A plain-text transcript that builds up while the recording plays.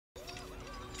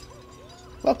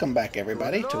Welcome back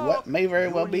everybody to what may very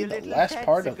well be the last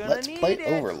part of Let's Play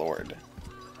Overlord.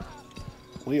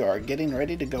 We are getting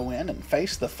ready to go in and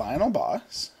face the final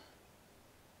boss.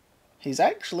 He's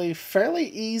actually fairly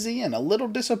easy and a little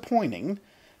disappointing,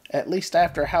 at least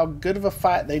after how good of a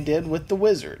fight they did with the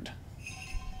wizard.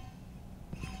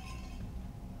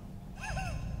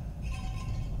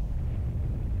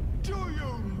 Do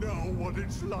you know what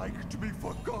it's like to be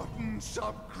forgotten,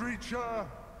 sub-creature?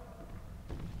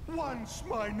 Once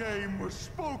my name was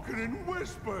spoken in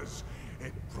whispers,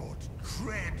 it brought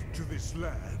dread to this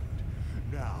land.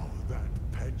 Now that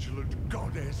petulant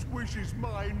goddess wishes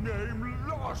my name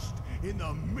lost in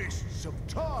the mists of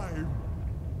time.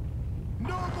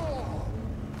 No more!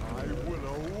 I will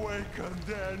awaken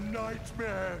their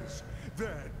nightmares,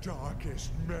 their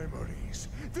darkest memories.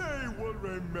 They will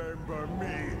remember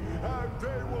me, and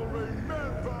they will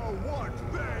remember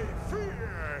what they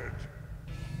feared.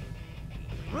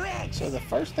 So the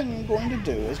first thing I'm going to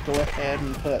do is go ahead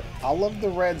and put all of the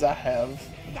reds I have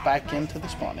back into the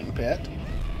spawning pit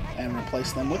and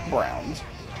replace them with browns.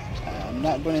 I'm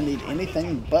not going to need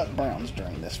anything but browns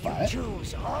during this fight.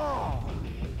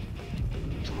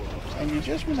 And you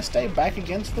just want to stay back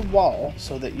against the wall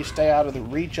so that you stay out of the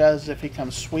reach as if he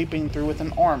comes sweeping through with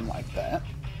an arm like that.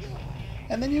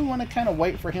 And then you want to kind of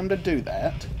wait for him to do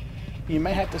that. You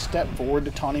may have to step forward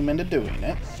to taunt him into doing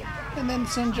it, and then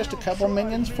send just a couple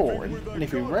minions forward, and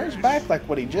if he rears back like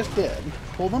what he just did,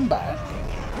 pull them back,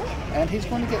 and he's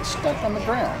going to get stuck on the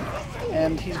ground,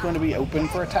 and he's going to be open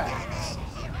for attacks.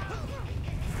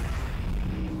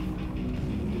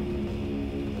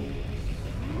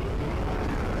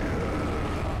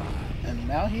 And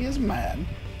now he is mad,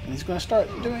 and he's going to start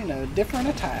doing a different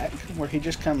attack, where he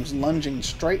just comes lunging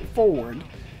straight forward,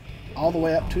 all the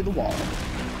way up to the wall.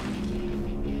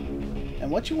 And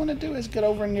what you want to do is get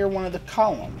over near one of the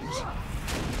columns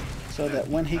so that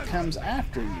when he comes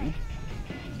after you,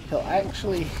 he'll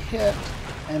actually hit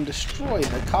and destroy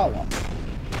the column.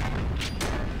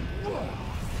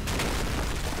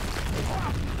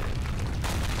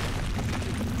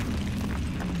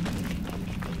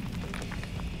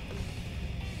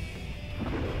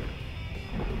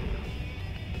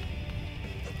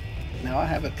 Now I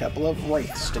have a couple of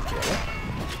wraiths to kill.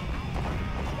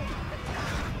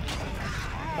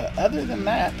 But other than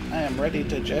that, I am ready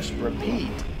to just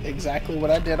repeat exactly what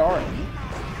I did already.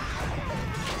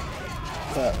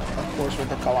 But, of course, with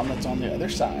the column that's on the other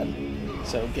side.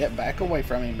 So get back away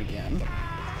from him again.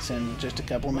 Send just a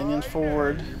couple minions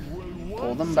forward.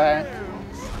 Pull them back.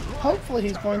 Hopefully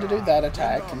he's going to do that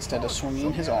attack instead of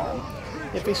swinging his arm.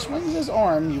 If he swings his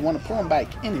arm, you want to pull him back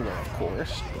anyway, of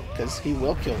course, because he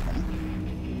will kill him.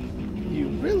 You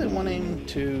really want him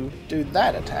to do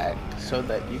that attack so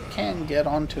that you can get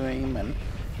onto him and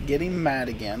get him mad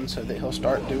again so that he'll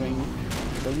start doing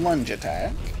the lunge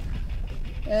attack.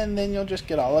 And then you'll just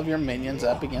get all of your minions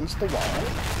up against the wall.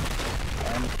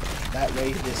 And that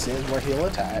way this is where he'll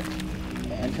attack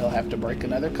and he'll have to break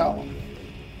another column.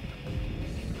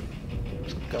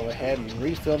 Go ahead and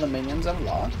refill the minions I've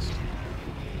lost.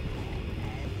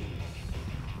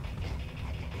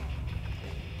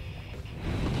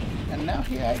 And now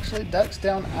he actually ducks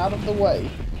down out of the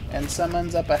way and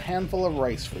summons up a handful of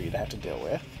wraiths for you to have to deal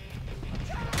with.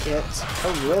 It's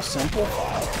a real simple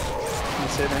fight,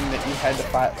 considering that you had to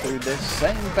fight through this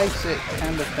same basic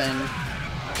kind of thing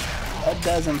a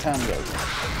dozen times over.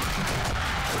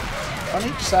 On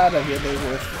each side of you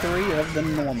there were 3 of the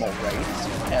normal wraiths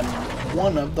and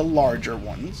 1 of the larger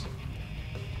ones.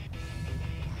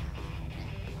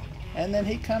 And then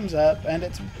he comes up and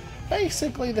it's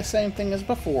basically the same thing as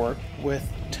before, with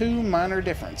 2 minor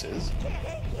differences.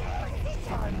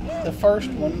 The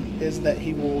first one is that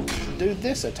he will do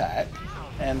this attack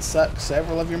and suck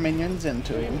several of your minions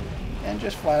into him and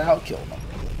just flat out kill them.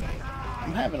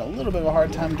 I'm having a little bit of a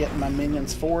hard time getting my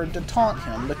minions forward to taunt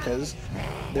him because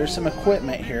there's some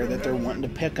equipment here that they're wanting to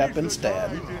pick up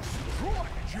instead.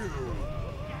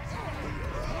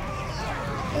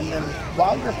 And then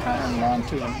while you're piling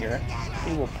onto him here,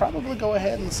 he will probably go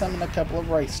ahead and summon a couple of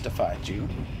wraiths to fight you.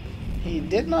 He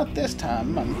did not this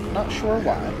time, I'm not sure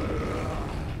why.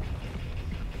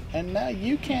 And now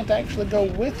you can't actually go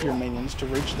with your minions to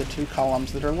reach the 2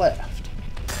 columns that are left.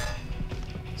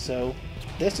 So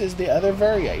this is the other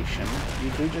variation.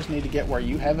 You do just need to get where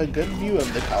you have a good view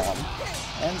of the column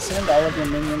and send all of your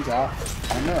minions out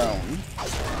on their own.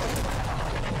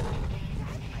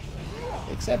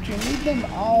 Except you need them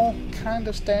all kind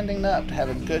of standing up to have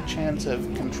a good chance of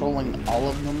controlling all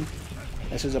of them.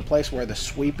 This is a place where the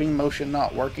sweeping motion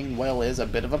not working well is a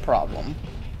bit of a problem.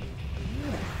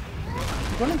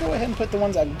 going to go ahead and put the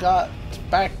ones I got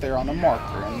back there on a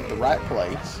marker in the right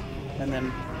place, and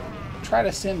then try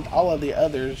to send all of the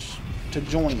others to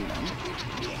join them.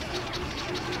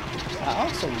 I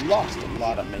also lost a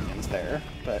lot of minions there,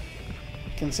 but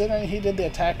considering he did the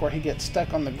attack where he gets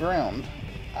stuck on the ground,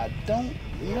 I don't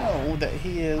know that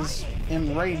he is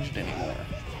enraged anymore.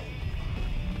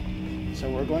 So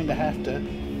we're going to have to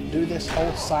do this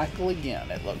whole cycle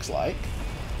again, it looks like.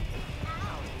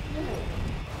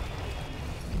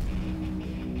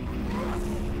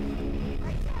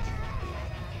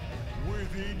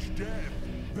 With each death,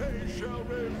 they shall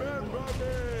remember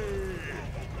me.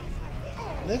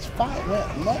 This fight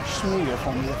went much smoother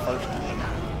for me the first time.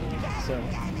 So,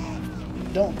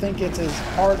 don't think it's as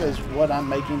hard as what I'm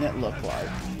making it look like.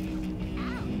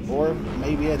 Or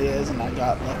maybe it is and I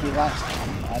got lucky last time.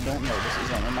 I don't know. This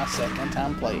is only my second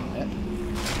time playing it.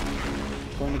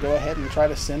 I'm going to go ahead and try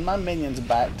to send my minions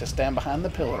back to stand behind the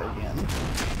pillar again.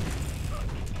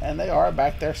 And they are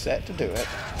back there set to do it.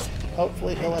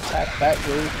 Hopefully he'll attack that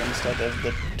group instead of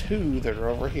the two that are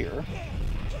over here.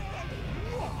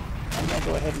 I'm going to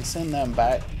go ahead and send them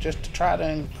back just to try to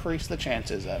increase the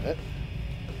chances of it.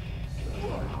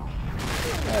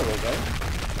 There we go.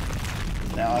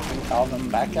 Now I can call them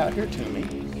back out here to me.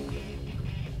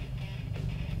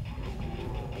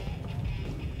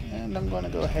 And I'm going to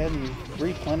go ahead and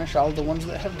replenish all the ones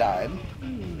that have died.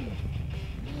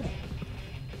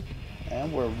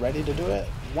 And we're ready to do it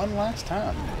one last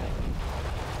time.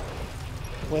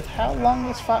 With how long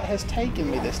this fight has taken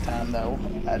me this time, though,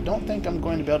 I don't think I'm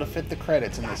going to be able to fit the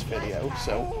credits in this video,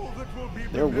 so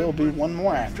there will be one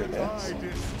more after this.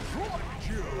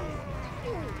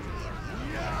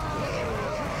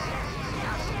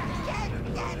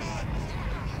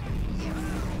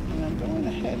 And I'm going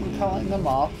ahead and calling them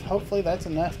off. Hopefully that's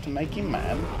enough to make him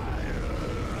mad.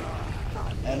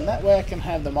 And that way I can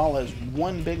have them all as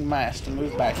one big mass to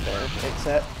move back there,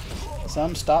 except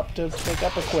some stopped to pick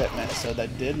up equipment, so they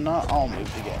did not all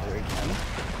move together again.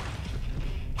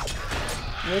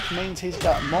 Which means he's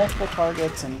got multiple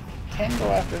targets and can go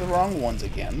after the wrong ones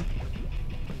again.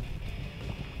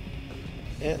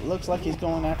 It looks like he's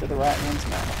going after the right ones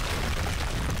now.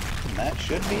 And that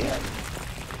should be it.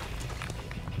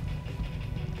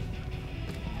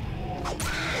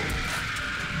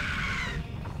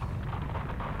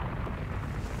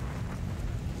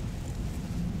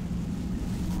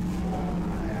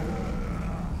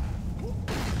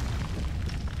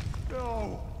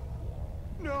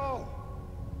 No!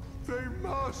 They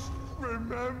must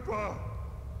remember!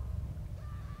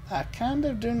 I kind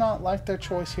of do not like their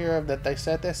choice here of that they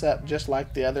set this up just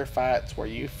like the other fights where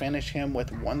you finish him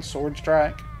with one sword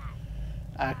strike.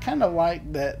 I kind of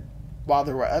like that while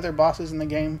there were other bosses in the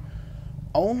game,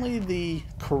 only the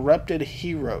corrupted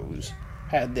heroes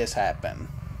had this happen.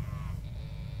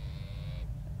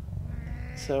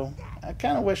 So I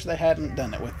kind of wish they hadn't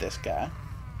done it with this guy.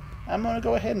 I'm going to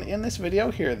go ahead and end this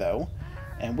video here though,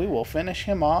 and we will finish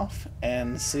him off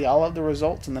and see all of the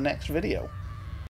results in the next video.